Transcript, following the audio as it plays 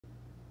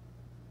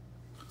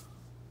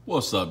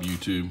What's up,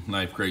 YouTube?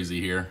 Knife Crazy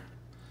here.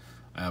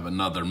 I have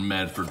another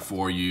Medford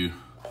for you.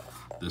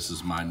 This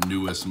is my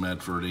newest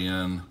Medford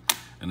in,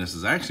 and this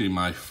is actually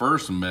my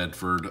first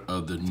Medford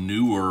of the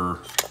newer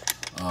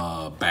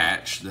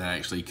batch that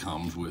actually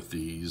comes with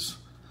these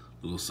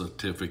little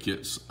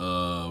certificates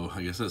of,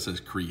 I guess that says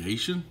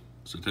creation,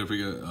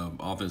 certificate of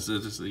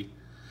authenticity.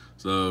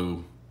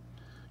 So,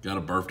 got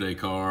a birthday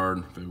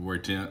card, February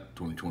 10th,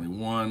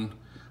 2021.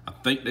 I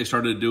think they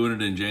started doing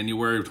it in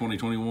January of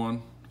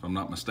 2021, if I'm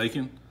not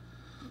mistaken.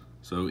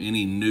 So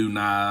any new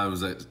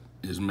knives that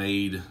is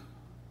made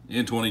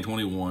in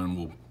 2021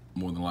 will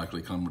more than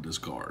likely come with this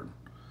card.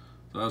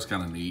 So that was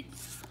kind of neat.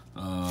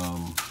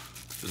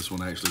 This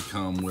one actually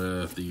come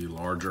with the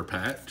larger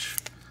patch.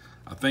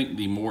 I think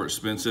the more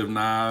expensive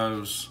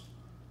knives,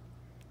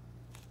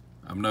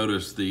 I've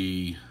noticed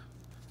the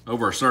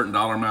over a certain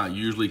dollar amount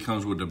usually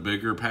comes with the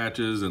bigger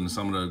patches, and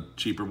some of the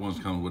cheaper ones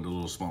come with the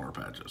little smaller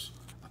patches.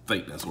 I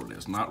think that's what it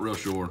is. Not real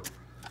sure.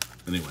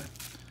 Anyway,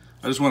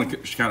 I just want to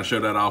kind of show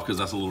that off because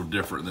that's a little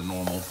different than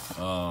normal.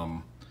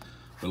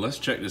 But let's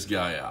check this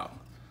guy out.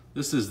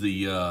 This is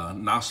the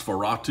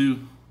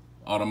Nosferatu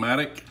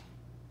automatic.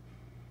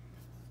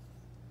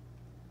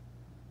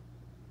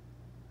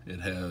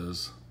 It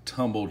has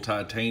tumbled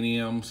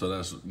titanium, so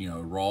that's, you know,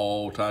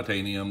 raw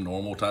titanium,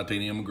 normal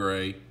titanium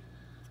gray.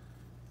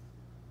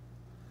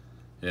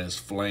 It has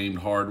flamed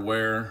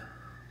hardware,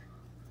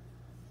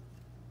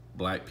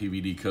 black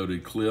PVD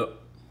coated clip.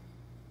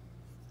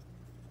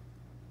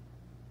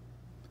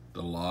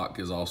 The lock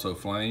is also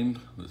flamed.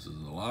 This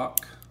is the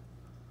lock.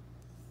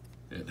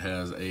 It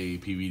has a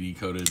PVD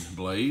coated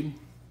blade.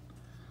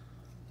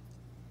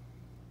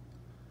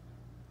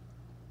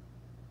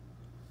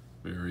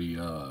 Very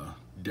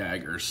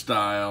dagger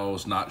style.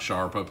 It's not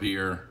sharp up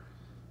here.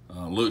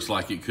 Looks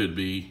like it could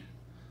be.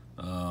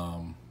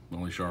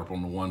 Only sharp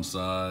on the one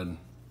side.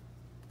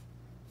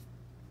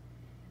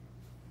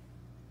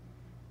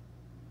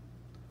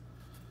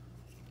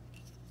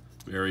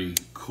 Very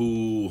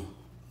cool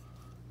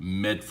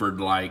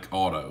Medford-like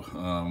auto.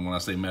 When I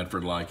say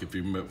Medford-like, if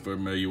you're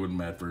familiar with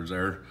Medfords,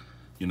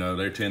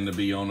 they tend to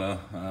be on a,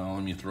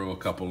 let me throw a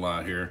couple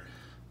out here.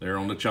 They're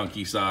on the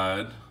chunky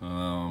side.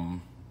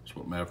 That's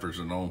what Medfords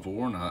are known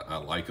for, and I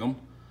like them.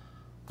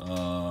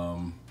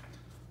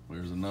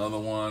 There's another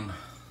one.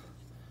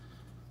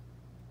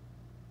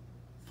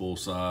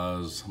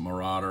 Full-size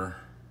Marauder,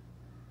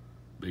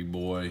 big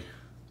boy.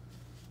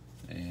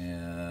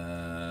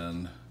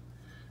 And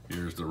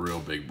here's the real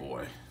big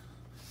boy.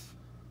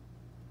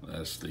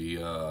 That's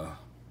the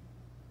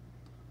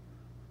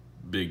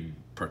big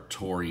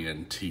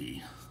Praetorian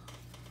T.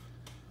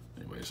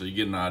 Anyway, so you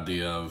get an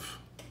idea of,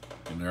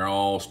 and they're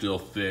all still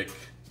thick.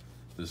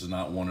 This is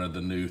not one of the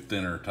new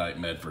thinner type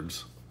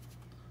Medfords.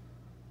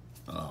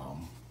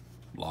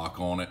 Lock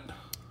on it.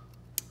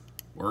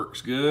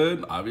 Works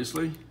good,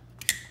 obviously.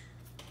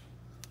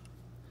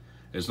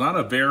 It's not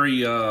a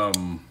very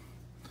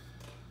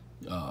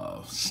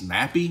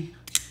snappy.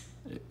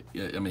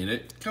 I mean,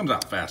 it comes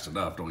out fast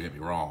enough, don't get me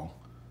wrong.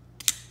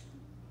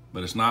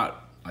 But it's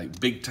not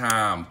like big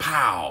time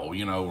pow,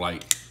 you know,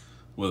 like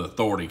with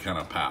authority kind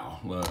of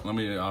pow. But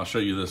I'll show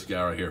you this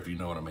guy right here if you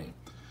know what I mean.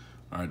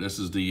 All right, this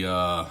is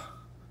the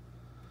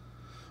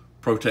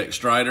Protect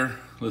Strider.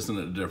 Listen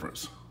to the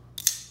difference.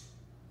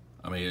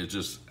 I mean, it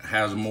just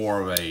has more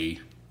of a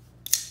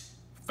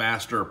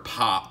faster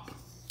pop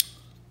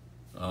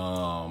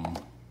than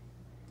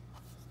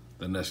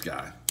this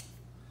guy.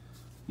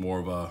 More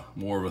of a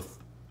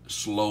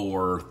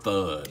slower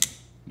thud,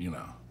 you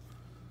know.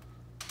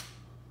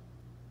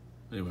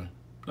 Anyway,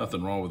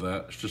 nothing wrong with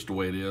that. It's just the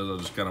way it is. I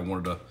just kind of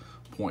wanted to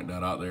point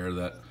that out there.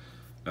 That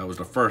was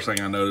the first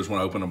thing I noticed when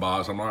I opened the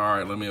box. I'm like, all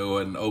right, let me go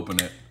ahead and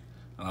open it.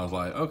 And I was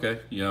like,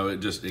 okay, you know,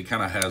 it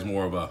kind of has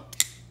more of a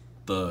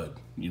thud,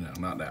 you know,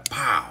 not that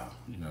pow,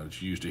 you know,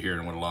 that you used to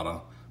hearing with a lot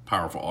of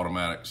powerful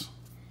automatics.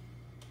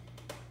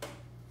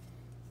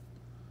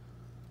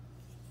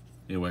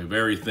 Anyway,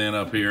 very thin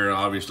up here.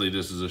 Obviously,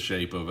 this is the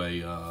shape of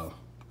a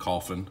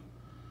coffin.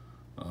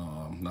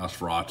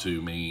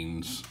 Nosferatu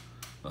means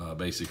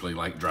basically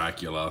like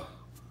Dracula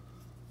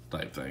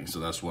type thing. So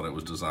that's what it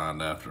was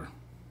designed after.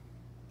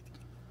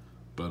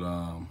 But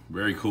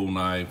very cool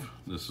knife.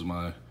 This is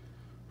my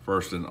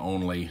first and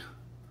only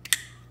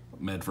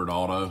Medford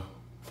auto.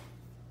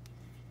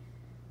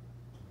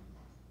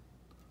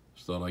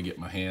 Just thought I'd get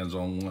my hands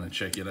on one and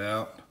check it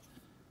out.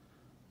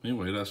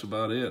 Anyway, that's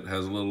about it. It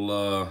has a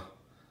little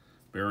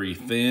very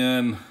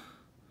thin,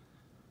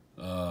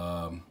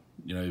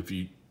 you know, if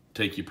you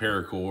take your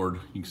paracord,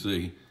 you can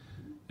see,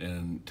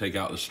 and take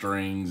out the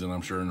strings, and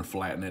I'm sure, and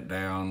flatten it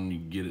down, you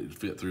can get it to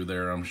fit through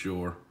there, I'm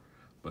sure.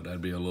 But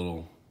that'd be a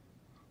little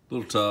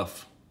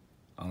tough.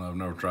 I don't know, I've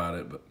never tried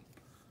it,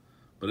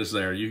 but it's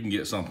there. You can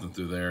get something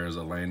through there as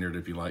a lanyard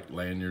if you like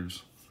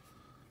lanyards.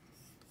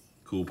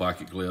 Cool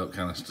pocket clip,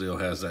 kind of still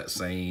has that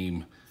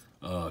same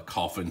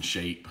coffin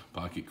shape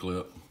pocket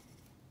clip.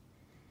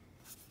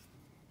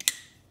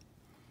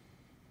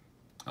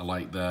 I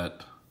like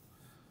that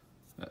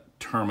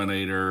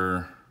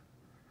Terminator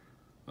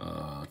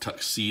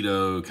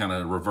tuxedo, kind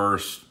of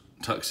reverse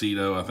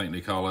tuxedo, I think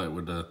they call it,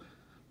 with the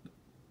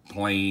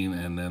plain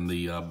and then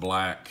the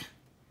black.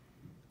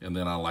 And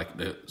then I like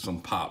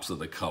some pops of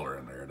the color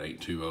in there. It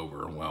ain't too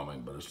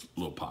overwhelming, but it's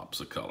little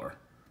pops of color.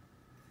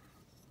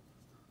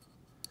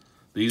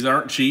 These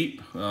aren't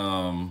cheap.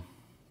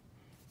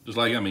 Just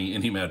like, I mean,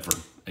 any Medford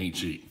ain't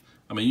cheap.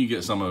 I mean, you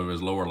get some of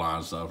his lower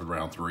line stuff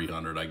around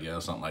 300, I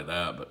guess, something like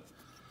that. But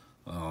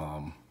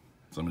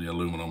some of the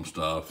aluminum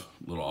stuff,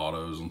 little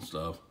autos and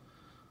stuff.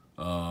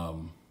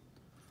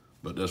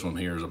 But this one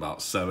here is about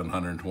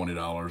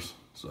 $720.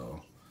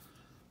 So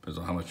depends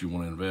on how much you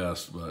want to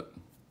invest. But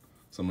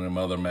some of them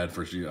other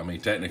Medfords, I mean,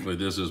 technically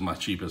this is my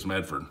cheapest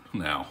Medford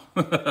now.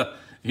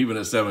 Even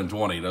at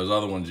 $720, those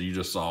other ones you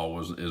just saw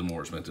is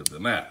more expensive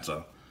than that.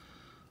 So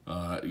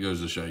it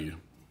goes to show you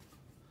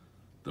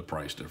the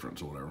price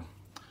difference or whatever.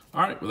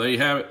 All right, well, there you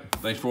have it.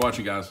 Thanks for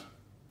watching, guys.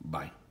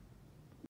 Bye.